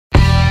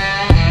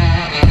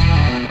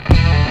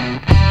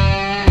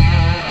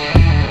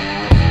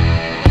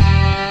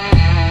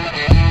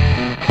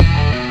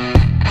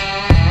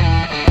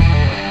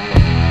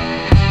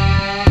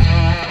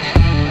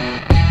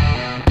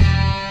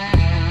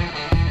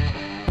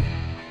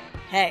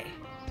Hey,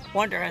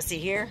 Wonderhussy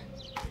here.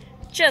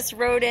 Just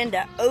rode into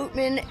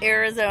Oatman,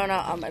 Arizona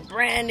on my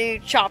brand new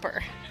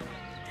chopper.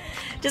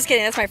 Just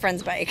kidding, that's my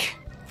friend's bike.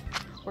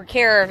 We're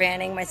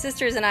caravanning. My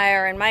sisters and I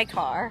are in my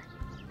car.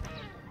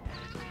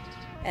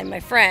 And my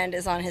friend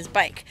is on his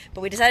bike.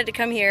 But we decided to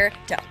come here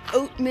to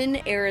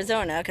Oatman,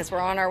 Arizona because we're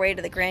on our way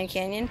to the Grand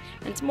Canyon.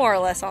 And it's more or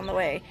less on the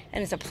way.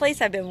 And it's a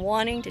place I've been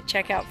wanting to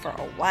check out for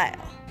a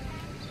while.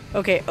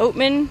 Okay,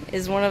 Oatman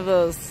is one of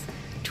those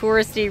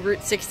touristy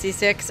Route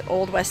 66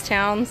 Old West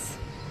towns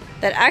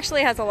that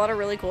actually has a lot of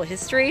really cool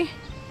history,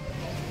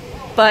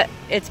 but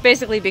it's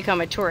basically become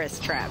a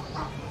tourist trap.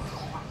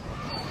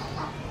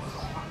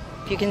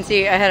 If you can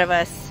see ahead of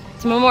us,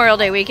 it's Memorial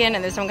Day weekend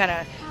and there's some kind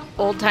of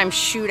old-time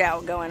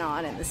shootout going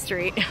on in the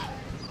street.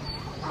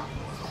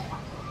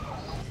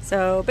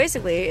 So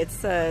basically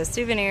it's a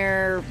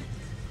souvenir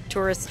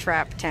tourist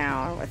trap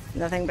town with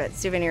nothing but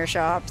souvenir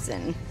shops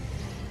and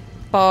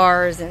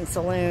bars and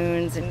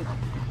saloons and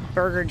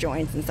burger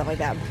joints and stuff like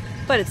that.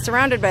 But it's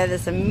surrounded by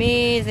this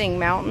amazing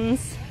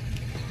mountains.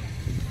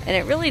 And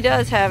it really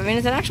does have, I mean,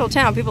 it's an actual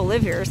town. People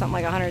live here, something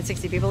like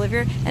 160 people live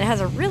here. And it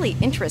has a really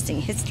interesting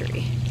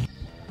history.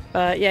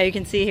 But yeah, you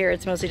can see here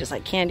it's mostly just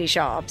like candy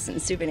shops and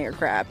souvenir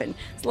crap. And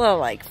it's a lot of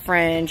like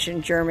French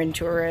and German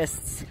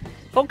tourists.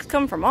 Folks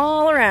come from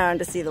all around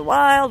to see the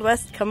Wild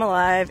West come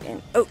alive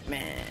in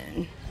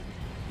Oatman.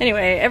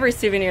 Anyway, every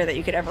souvenir that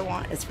you could ever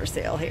want is for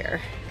sale here,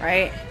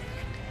 right?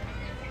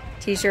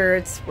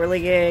 T-shirts,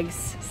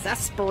 whirligigs,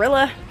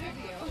 sarsaparilla.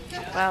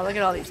 Wow, look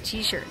at all these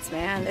t-shirts,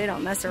 man. They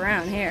don't mess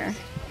around here.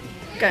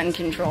 Gun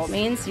control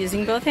means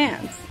using both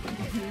hands.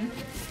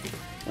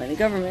 When the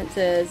government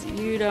says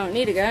you don't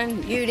need a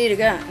gun, you need a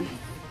gun.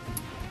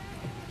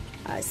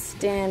 I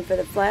stand for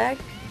the flag.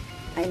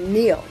 I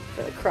kneel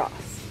for the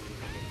cross.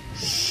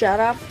 Shut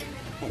up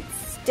and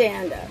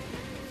stand up.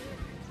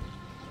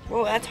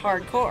 Whoa, that's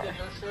hardcore.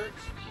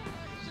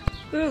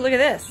 Ooh, look at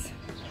this.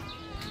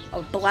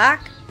 A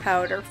black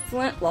powder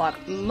flintlock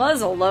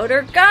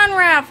muzzleloader gun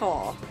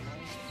raffle.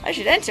 I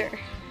should enter.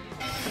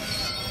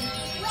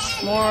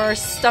 More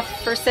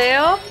stuff for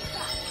sale.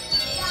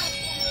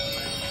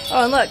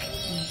 Oh, and look,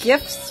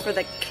 gifts for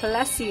the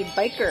classy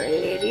biker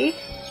lady.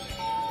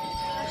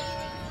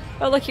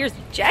 Oh, look, here's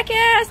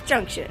Jackass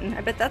Junction.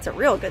 I bet that's a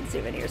real good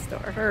souvenir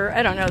store. Or,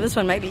 I don't know, this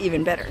one might be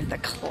even better. The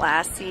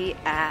Classy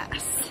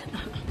Ass.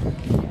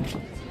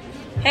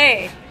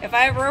 Hey, if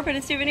I ever open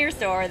a souvenir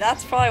store,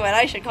 that's probably what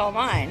I should call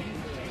mine.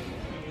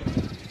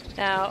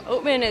 Now,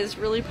 Oatman is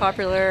really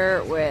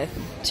popular with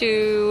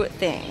two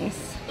things.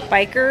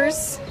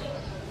 Bikers,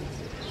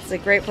 it's a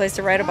great place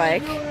to ride a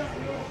bike,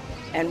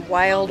 and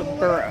wild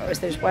burros.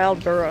 There's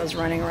wild burros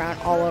running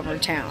around all over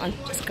town,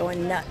 just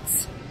going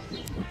nuts.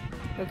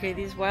 Okay,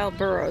 these wild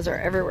burros are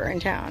everywhere in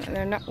town, and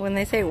they're not, when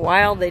they say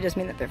wild, they just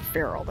mean that they're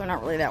feral. They're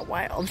not really that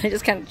wild. They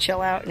just kind of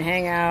chill out and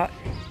hang out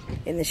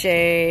in the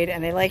shade,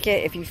 and they like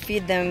it if you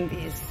feed them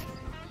these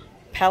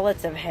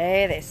pellets of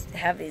hay. They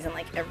have these in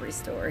like every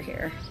store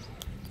here.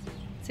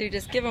 So you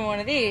just give him one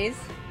of these,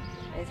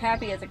 he's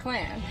happy as a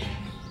clam,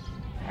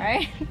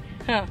 right?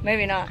 Huh,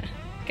 maybe not.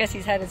 Guess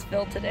he's had his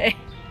fill today.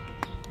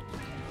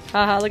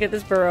 Haha, look at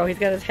this burro. He's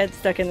got his head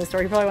stuck in the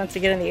store. He probably wants to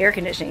get in the air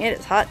conditioning. It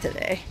is hot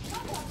today.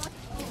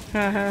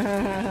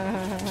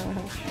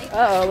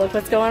 Uh-oh, look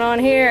what's going on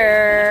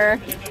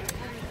here.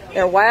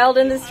 They're wild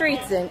in the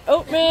streets in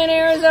Oatman,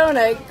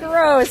 Arizona.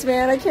 Gross,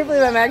 man. I can't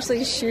believe I'm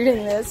actually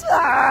shooting this.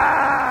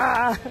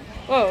 Ah!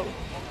 Whoa.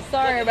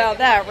 Sorry about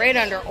that. Right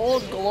under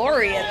Old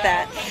Glory at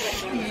that.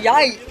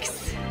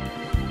 Yikes.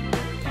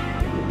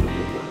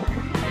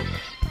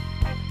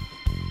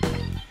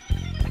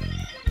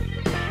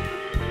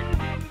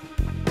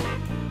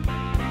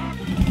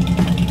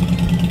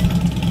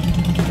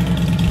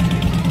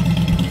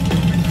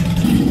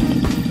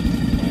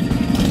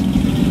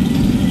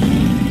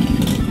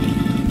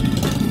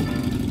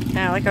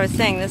 Now, like I was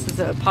saying, this is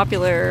a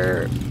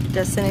popular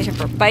destination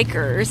for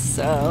bikers,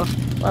 so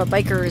a lot of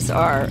bikers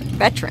are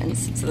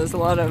veterans, so there's a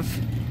lot of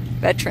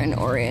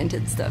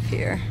veteran-oriented stuff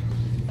here,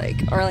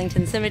 like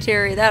Arlington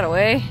Cemetery, that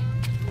away,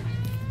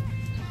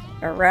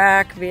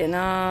 Iraq,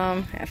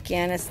 Vietnam,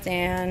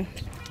 Afghanistan,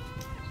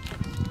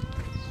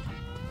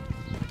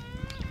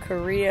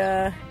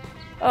 Korea,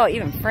 oh,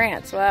 even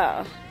France,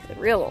 wow, the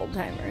real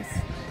old-timers.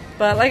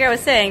 But like I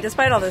was saying,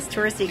 despite all this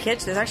touristy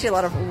kitsch, there's actually a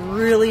lot of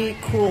really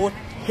cool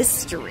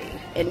history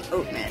in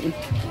Oatman.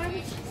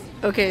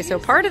 Okay, so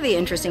part of the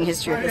interesting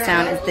history of the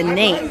town is the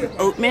name,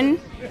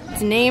 Oatman.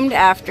 It's named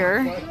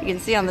after, you can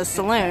see on the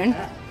saloon,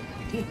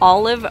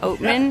 Olive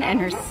Oatman and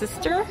her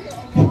sister.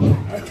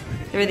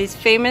 There were these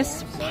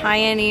famous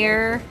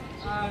pioneer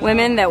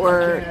women that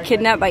were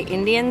kidnapped by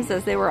Indians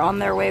as they were on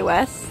their way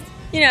west.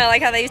 You know,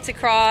 like how they used to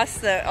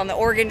cross on the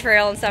Oregon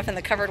Trail and stuff in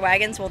the covered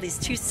wagons. Well, these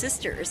two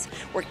sisters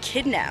were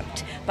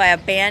kidnapped by a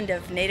band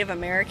of Native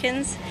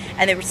Americans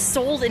and they were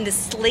sold into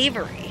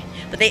slavery.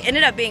 But they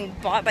ended up being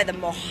bought by the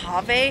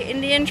Mojave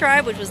Indian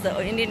tribe, which was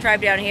the Indian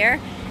tribe down here.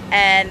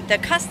 And the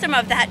custom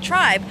of that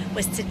tribe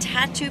was to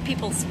tattoo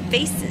people's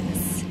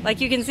faces Like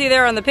you can see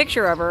there on the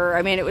picture of her,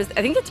 I mean, I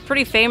think it's a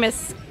pretty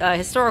famous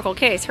historical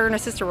case. Her and her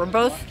sister were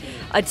both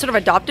sort of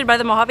adopted by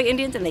the Mojave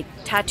Indians, and they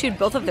tattooed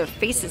both of their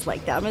faces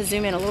like that. I'm gonna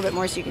zoom in a little bit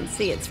more so you can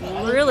see. It's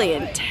really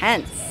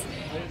intense.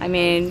 I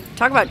mean,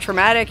 talk about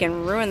traumatic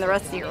and ruin the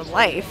rest of your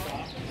life.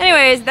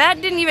 Anyways,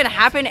 that didn't even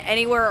happen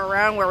anywhere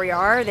around where we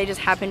are. They just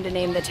happened to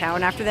name the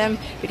town after them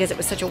because it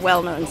was such a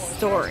well-known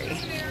story.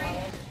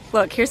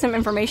 Look, here's some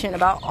information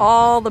about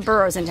all the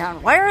boroughs in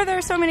town. Why are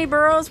there so many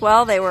boroughs?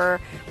 Well, they were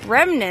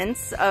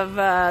remnants of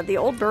the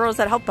old boroughs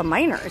that helped the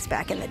miners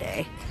back in the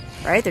day,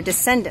 right? They're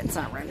descendants,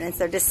 not remnants.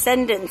 They're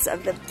descendants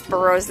of the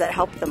boroughs that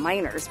helped the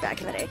miners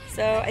back in the day.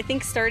 So I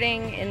think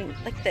starting in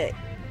like the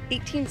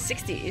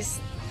 1860s,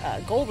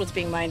 gold was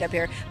being mined up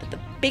here, but the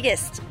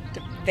biggest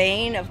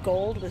vein of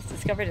gold was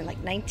discovered in like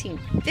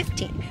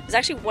 1915. It was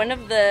actually one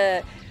of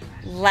the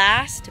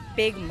last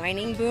big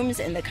mining booms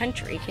in the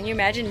country. Can you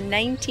imagine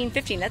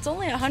 1915? That's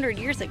only 100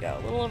 years ago,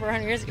 a little over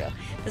 100 years ago.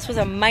 This was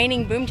a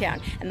mining boom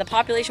town, and the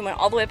population went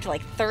all the way up to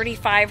like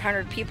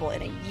 3,500 people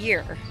in a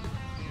year.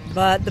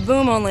 But the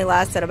boom only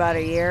lasted about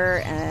a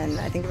year, and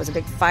I think there was a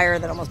big fire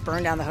that almost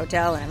burned down the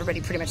hotel, and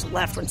everybody pretty much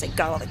left once they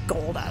got all the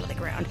gold out of the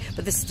ground.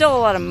 But there's still a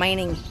lot of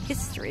mining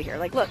history here.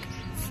 Like, look,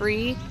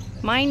 free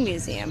mine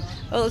museum.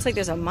 Oh, it looks like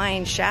there's a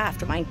mine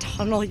shaft, a mine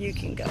tunnel you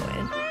can go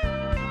in.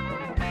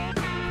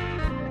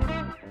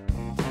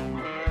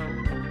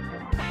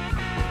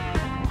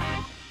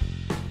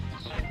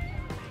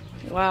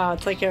 Wow,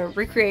 it's like a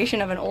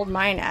recreation of an old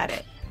mine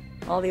adit.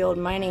 All the old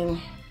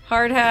mining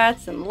hard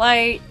hats and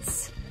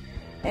lights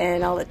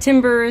and all the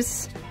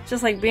timbers,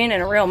 just like being in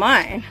a real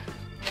mine.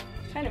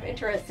 Kind of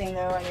interesting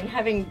though, I mean,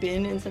 having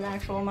been in some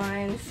actual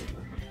mines.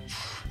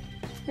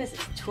 This is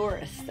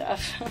tourist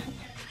stuff.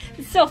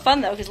 It's still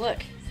fun though, because look,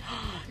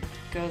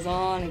 it goes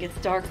on and gets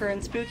darker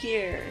and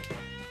spookier.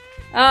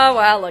 Oh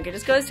wow, look, it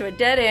just goes to a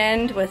dead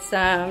end with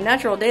some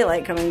natural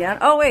daylight coming down.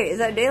 Oh wait, is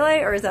that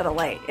daylight or is that a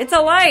light? It's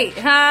a light,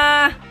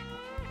 huh?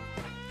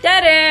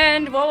 Dead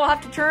end! Well, we'll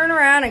have to turn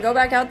around and go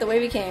back out the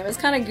way we came. It's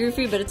kind of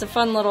goofy, but it's a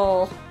fun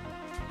little...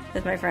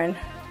 That's my friend.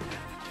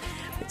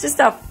 It's just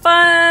a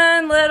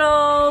fun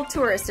little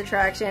tourist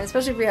attraction,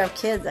 especially if you have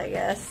kids, I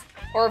guess.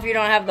 Or if you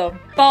don't have the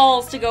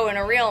balls to go in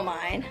a real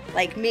mine,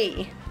 like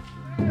me.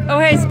 Oh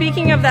hey,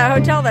 speaking of that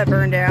hotel that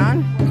burned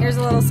down, here's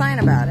a little sign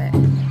about it.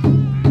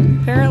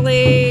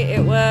 Apparently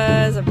it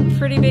was a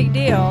pretty big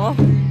deal,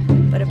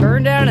 but it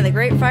burned down in the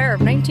Great Fire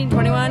of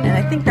 1921, and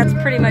I think that's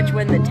pretty much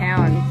when the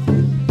town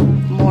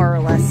more or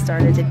less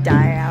started to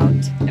die out.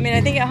 I mean,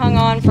 I think it hung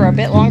on for a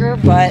bit longer,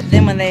 but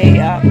then when they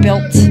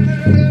built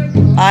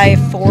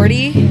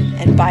I-40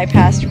 and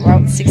bypassed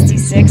Route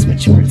 66,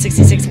 which Route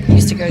 66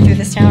 used to go through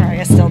this town, or I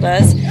guess still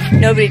does,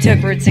 nobody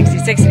took Route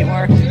 66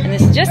 anymore. And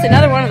this is just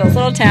another one of those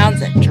little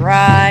towns that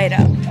dried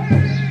up.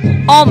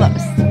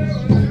 Almost.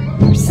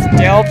 There's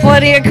still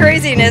plenty of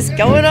craziness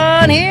going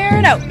on here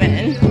in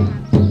Oatman.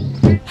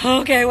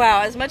 Okay,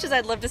 wow, as much as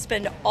I'd love to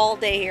spend all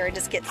day here and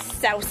just get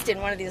soused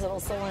in one of these little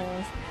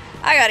saloons,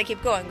 I gotta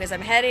keep going because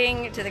I'm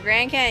heading to the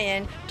Grand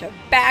Canyon to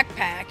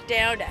backpack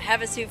down to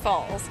Havasu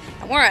Falls.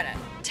 And we're on a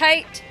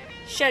tight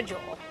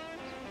schedule.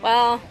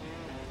 Well,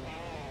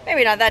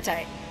 maybe not that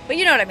tight, but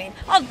you know what I mean.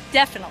 I'll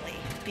definitely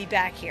be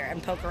back here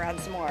and poke around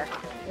some more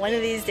one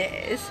of these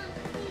days.